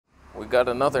We got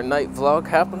another night vlog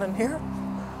happening here.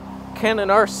 Canon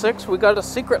R6, we got a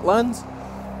secret lens.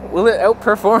 Will it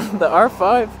outperform the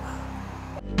R5?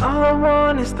 All I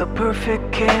want is the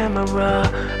perfect camera.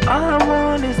 All I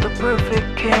want is the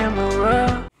perfect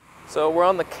camera. So we're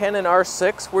on the Canon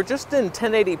R6. We're just in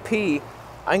 1080p.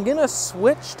 I'm gonna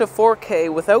switch to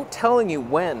 4K without telling you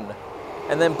when.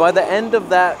 And then by the end of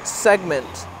that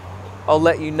segment, I'll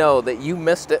let you know that you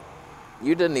missed it.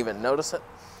 You didn't even notice it.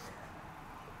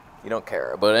 You don't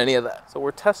care about any of that. So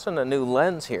we're testing a new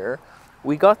lens here.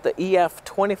 We got the EF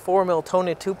 24mm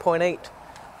Tony 2.8.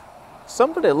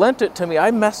 Somebody lent it to me. I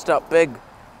messed up big.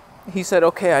 He said,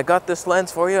 okay, I got this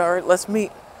lens for you. All right, let's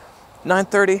meet.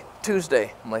 9:30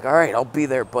 Tuesday. I'm like, all right, I'll be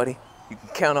there, buddy. You can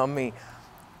count on me.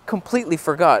 Completely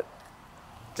forgot.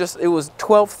 It was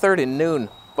 12:30 noon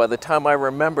by the time I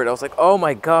remembered. I was like, oh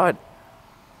my God.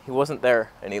 He wasn't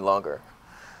there any longer.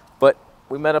 But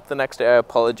we met up the next day. I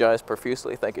apologize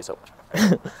profusely. Thank you so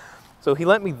much. So he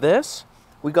lent me this.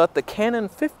 We got the Canon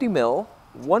 50mm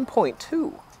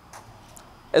 1.2,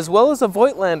 as well as a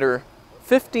Voigtlander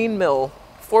 15mm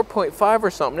 4.5 or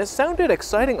something. It sounded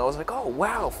exciting. I was like, oh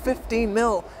wow,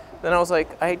 15mm. Then I was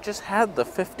like, I just had the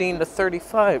 15 to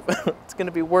 35. It's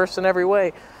gonna be worse in every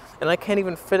way. And I can't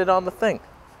even fit it on the thing.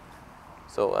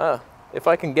 So if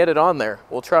I can get it on there,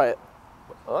 we'll try it.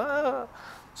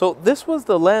 So this was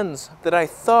the lens that I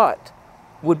thought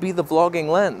would be the vlogging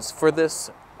lens for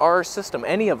this R system,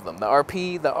 any of them, the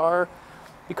RP, the R,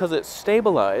 because it's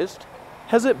stabilized.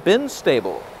 Has it been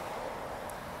stable?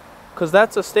 Because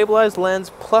that's a stabilized lens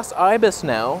plus IBIS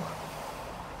now.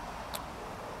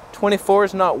 24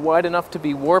 is not wide enough to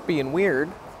be warpy and weird.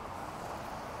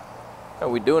 How are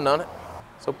we doing on it?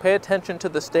 So pay attention to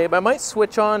the stab. I might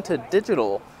switch on to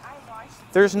digital.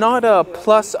 There's not a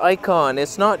plus icon.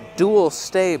 It's not dual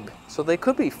stab. So they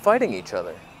could be fighting each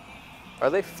other. Are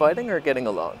they fighting or getting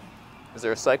along? Is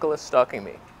there a cyclist stalking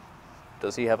me?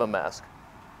 Does he have a mask?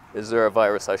 Is there a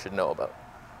virus I should know about?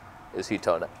 Is he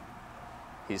toning?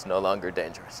 He's no longer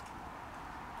dangerous.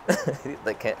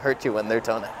 They can't hurt you when they're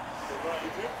toning.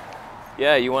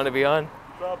 Yeah, you want to be on?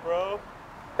 What's up, bro?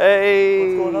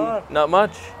 Hey! What's going on? Not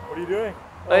much. What are you doing?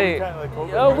 Hey,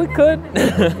 We could.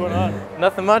 What's going on?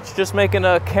 Nothing much, just making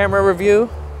a camera review.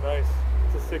 Nice.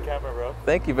 It's a sick camera, bro.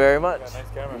 Thank you very much. Yeah,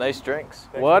 nice camera. Nice drinks.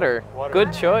 Thanks, Water. Water.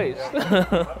 Good choice.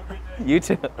 Yeah. You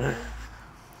too.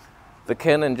 The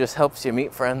Canon just helps you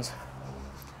meet friends.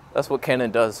 That's what Canon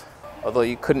does. Although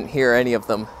you couldn't hear any of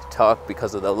them talk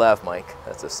because of the lav mic.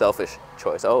 That's a selfish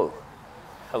choice. Oh,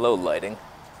 hello lighting.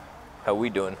 How we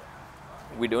doing?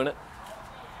 We doing it?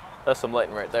 That's some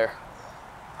lighting right there.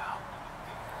 Wow.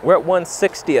 We're at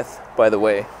 1/60th, by the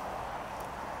way.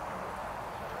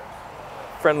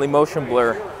 Friendly motion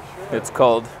blur, it's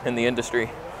called in the industry.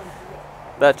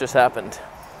 That just happened.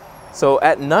 So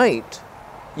at night,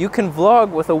 you can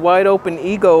vlog with a wide open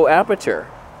ego aperture.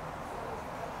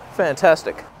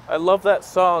 Fantastic. I love that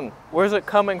song. Where's it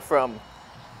coming from?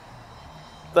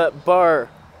 That bar.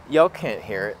 Y'all can't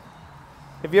hear it.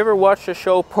 Have you ever watched the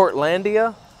show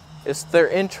Portlandia? It's their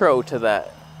intro to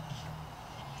that.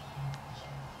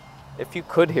 If you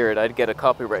could hear it, I'd get a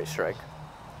copyright strike.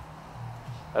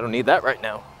 I don't need that right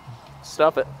now.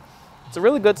 Stop it. It's a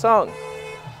really good song.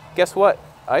 Guess what?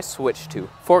 I switched to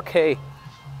 4K.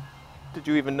 Did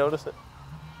you even notice it?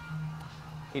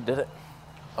 He did it.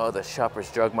 Oh, the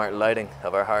Shoppers Drug Mart lighting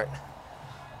of our heart.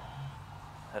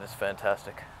 That is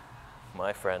fantastic,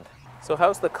 my friend. So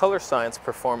how's the color science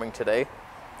performing today?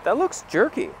 That looks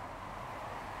jerky.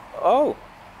 Oh.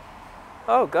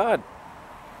 Oh God.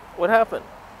 What happened?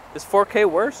 Is 4K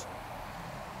worse?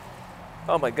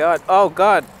 Oh my God. Oh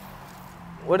God.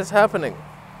 What is happening?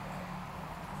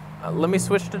 Let me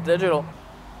switch to digital.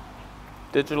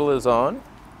 Digital is on.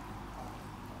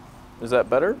 Is that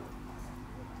better?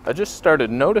 I just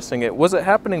started noticing it. Was it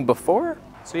happening before?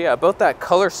 So yeah, about that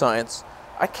color science,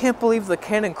 I can't believe the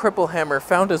Canon Cripple Hammer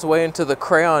found his way into the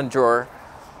crayon drawer.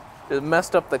 It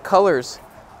messed up the colors.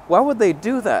 Why would they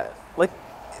do that? Like,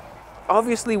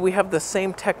 obviously we have the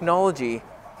same technology,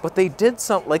 but they did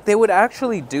something, like they would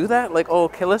actually do that? Like, oh,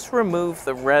 okay, let's remove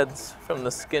the reds from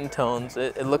the skin tones.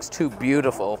 It looks too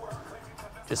beautiful.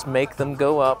 Just make them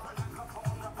go up.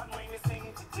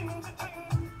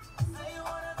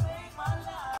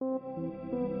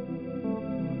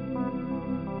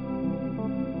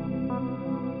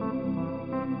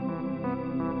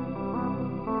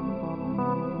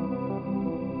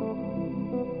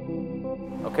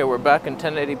 Okay, we're back in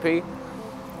 1080p.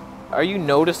 Are you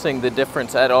noticing the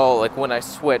difference at all? Like when I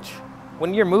switch,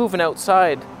 when you're moving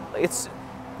outside,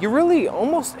 you're really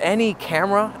almost any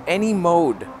camera, any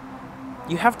mode.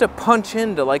 You have to punch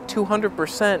into like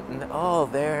 200% and oh,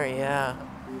 there, yeah.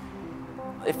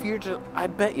 If you're just, I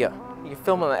bet you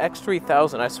film on the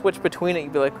X3000, I switch between it,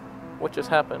 you'd be like, what just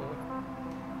happened?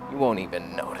 You won't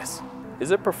even notice.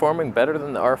 Is it performing better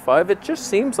than the R5? It just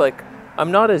seems like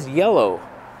I'm not as yellow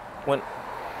when...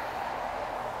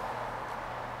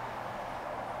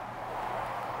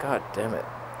 God damn it.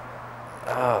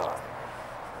 Oh.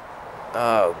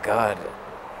 Oh, God.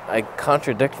 I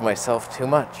contradict myself too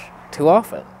much, too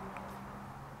often.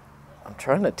 I'm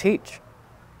trying to teach.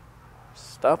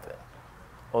 Stop it.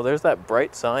 Oh, there's that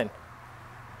bright sign.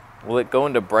 Will it go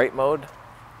into bright mode?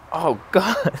 Oh,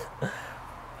 God.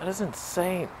 That is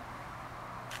insane.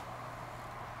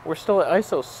 We're still at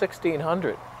ISO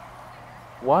 1600.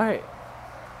 Why?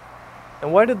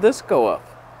 And why did this go up?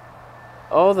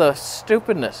 Oh, the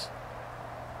stupidness.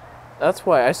 That's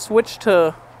why I switched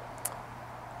to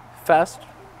fast,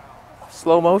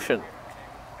 slow motion.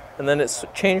 And then it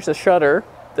changed the shutter.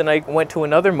 Then I went to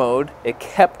another mode. It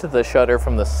kept the shutter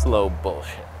from the slow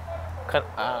bullshit.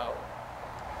 Ow.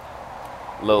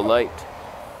 Low light.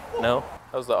 No?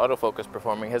 How's the autofocus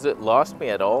performing? Has it lost me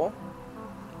at all?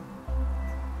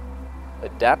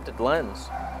 Adapted lens.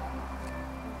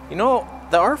 You know,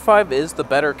 the R5 is the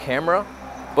better camera,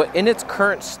 but in its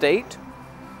current state,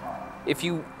 if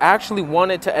you actually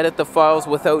wanted to edit the files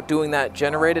without doing that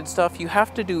generated stuff, you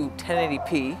have to do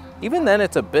 1080p. Even then,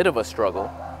 it's a bit of a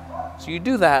struggle. So you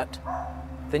do that,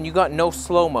 then you got no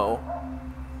slow-mo.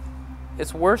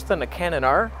 It's worse than a Canon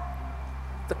R.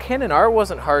 The Canon R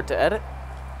wasn't hard to edit.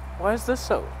 Why is this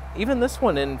so? Even this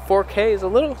one in 4K is a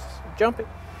little jumpy.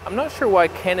 I'm not sure why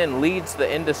Canon leads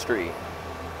the industry.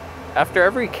 After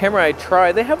every camera I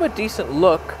try, they have a decent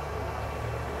look,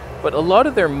 but a lot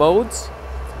of their modes,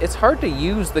 it's hard to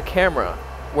use the camera,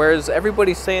 whereas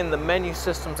everybody's saying the menu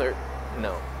systems are...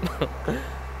 No.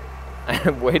 I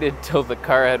waited till the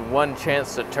car had one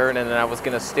chance to turn and then I was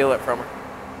gonna steal it from her.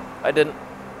 I didn't.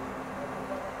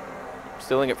 I'm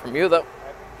stealing it from you though.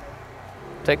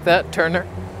 Take that, Turner.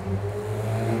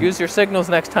 Use your signals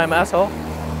next time, asshole.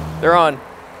 They're on.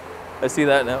 I see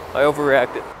that now. I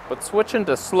overreacted. But switching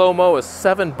to slow-mo is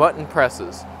 7 button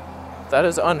presses. That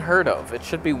is unheard of. It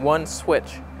should be one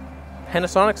switch.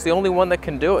 Panasonic's the only one that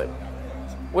can do it.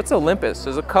 What's Olympus?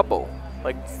 There's a couple,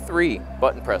 like 3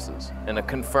 button presses and a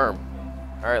confirm.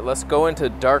 All right, let's go into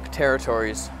dark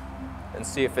territories and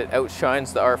see if it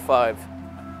outshines the R5.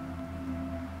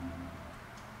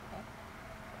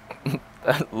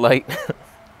 That light.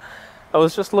 I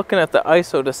was just looking at the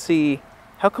ISO to see,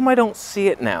 how come I don't see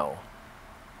it now?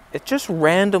 It just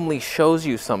randomly shows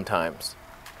you sometimes.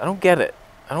 I don't get it.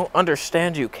 I don't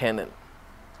understand you, Canon.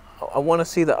 I want to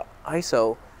see the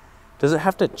ISO. Does it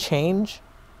have to change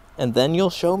and then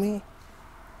you'll show me?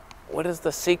 What is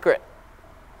the secret?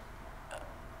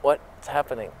 What's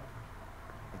happening?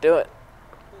 Do it.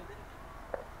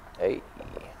 Hey,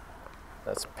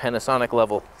 that's Panasonic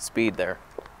level speed there.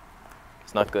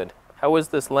 It's not good. How is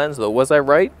this lens though? Was I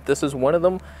right? This is one of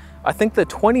them. I think the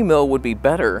 20mm would be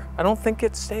better. I don't think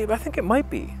it's stable. I think it might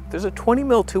be. There's a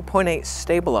 20mm 2.8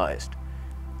 stabilized.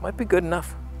 Might be good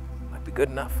enough. Might be good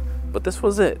enough. But this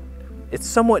was it. It's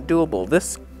somewhat doable.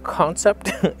 This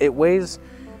concept, it weighs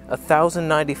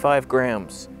 1,095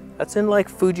 grams. That's in like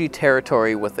Fuji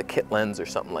territory with a kit lens or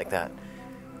something like that.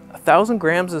 1,000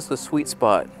 grams is the sweet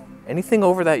spot. Anything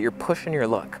over that, you're pushing your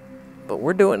luck. But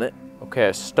we're doing it. Okay,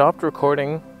 I stopped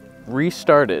recording,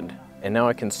 restarted, and now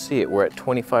I can see it. We're at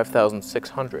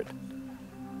 25,600,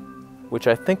 which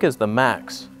I think is the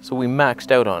max. So we maxed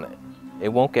out on it. It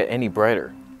won't get any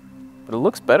brighter. But it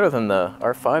looks better than the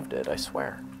R5 did, I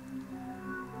swear.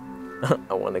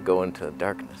 I want to go into the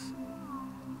darkness.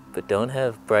 But don't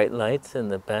have bright lights in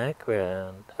the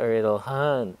background or it'll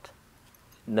haunt.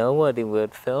 Nobody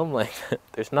would film like that.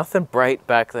 There's nothing bright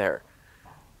back there.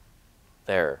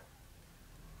 There.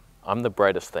 I'm the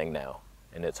brightest thing now,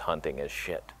 and it's hunting as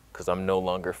shit because I'm no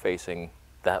longer facing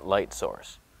that light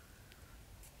source.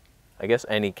 I guess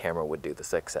any camera would do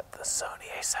this except the Sony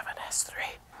a7S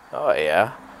III. Oh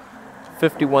yeah.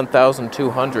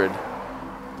 51,200.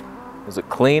 Is it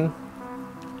clean?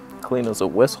 Clean as a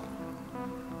whistle.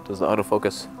 Does the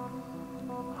autofocus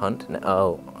hunt?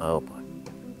 Oh boy.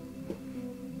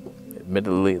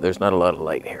 Admittedly, there's not a lot of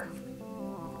light here.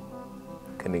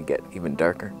 Can it get even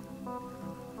darker?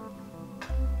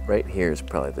 Right here is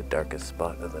probably the darkest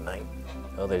spot of the night.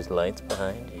 Oh, there's lights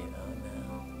behind you. Oh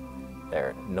no. There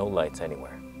are no lights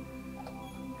anywhere.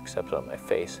 Except on my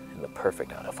face in the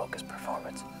perfect autofocus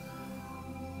performance.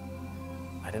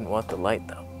 I didn't want the light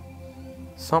though.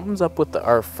 Something's up with the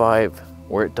R5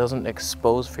 where it doesn't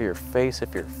expose for your face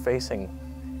if you're facing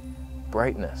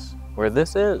brightness. Where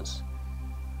this is.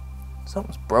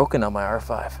 Something's broken on my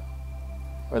R5.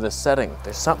 Or the setting,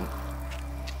 there's something.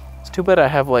 It's too bad I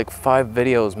have like 5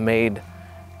 videos made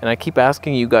and I keep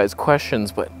asking you guys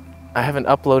questions, but I haven't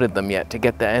uploaded them yet to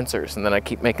get the answers, and then I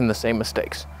keep making the same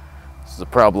mistakes. This is a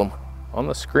problem. On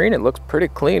the screen, it looks pretty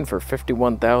clean for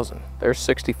 51,000. There's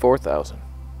 64,000.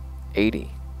 80.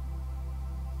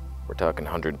 We're talking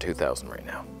 102,000 right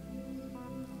now.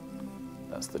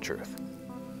 That's the truth.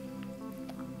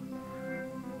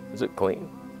 Is it clean?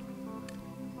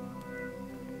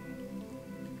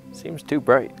 Seems too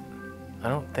bright. I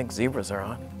don't think zebras are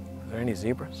on. Are there any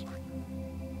zebras?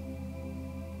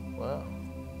 Wow.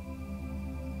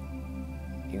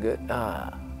 You good?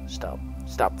 Ah, stop.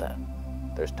 Stop that.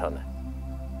 There's Tone.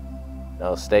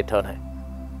 No, stay Tone.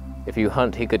 If you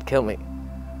hunt, he could kill me.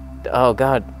 Oh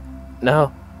God,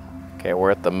 no. Okay,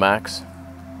 we're at the max.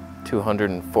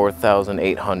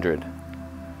 204,800.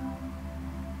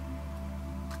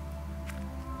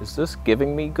 Is this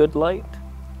giving me good light?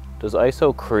 Does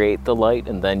ISO create the light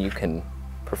and then you can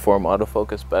perform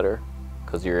autofocus better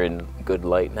because you're in good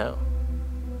light now?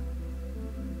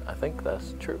 I think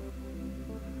that's true.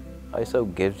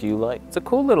 ISO gives you light. It's a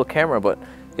cool little camera, but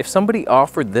if somebody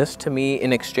offered this to me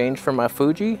in exchange for my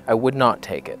Fuji, I would not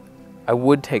take it. I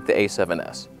would take the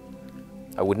A7S.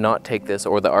 I would not take this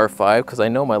or the R5 because I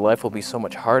know my life will be so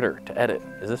much harder to edit.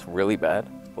 Is this really bad?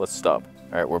 Let's stop.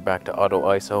 All right, we're back to auto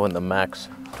ISO and the max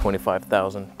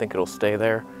 25,000. I think it'll stay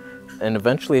there. And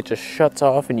eventually it just shuts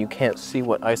off and you can't see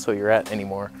what ISO you're at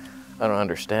anymore. I don't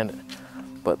understand it.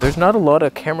 But there's not a lot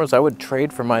of cameras I would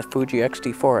trade for my Fuji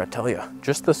X-T4, I tell you.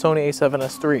 Just the Sony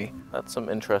a7S III. That's some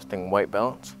interesting white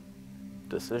balance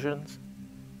decisions.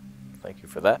 Thank you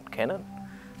for that, Canon.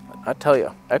 But I tell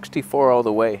you, X-T4 all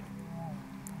the way.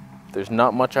 There's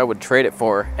not much I would trade it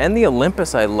for. And the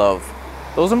Olympus I love.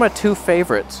 Those are my 2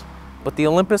 favorites. But the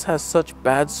Olympus has such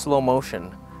bad slow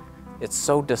motion. It's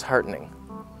so disheartening.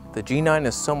 The G9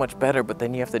 is so much better, but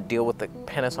then you have to deal with the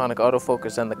Panasonic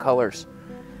autofocus and the colors.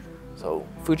 So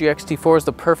Fuji X-T4 is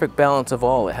the perfect balance of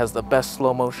all. It has the best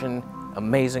slow motion,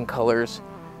 amazing colors.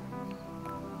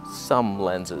 Some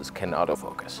lenses can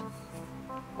autofocus.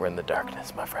 We're in the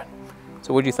darkness, my friend.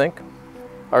 So what do you think?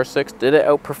 R6, did it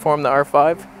outperform the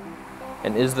R5?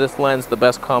 And is this lens the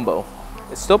best combo?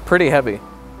 It's still pretty heavy,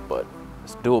 but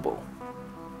it's doable.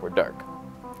 We're dark.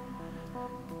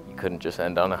 You couldn't just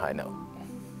end on a high note.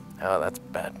 Oh, that's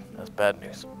bad. That's bad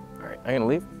news. All right, I'm gonna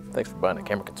leave. Thanks for buying a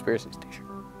Camera Conspiracies t-shirt.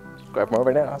 Subscribe for more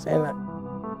right now. I'll see you in that.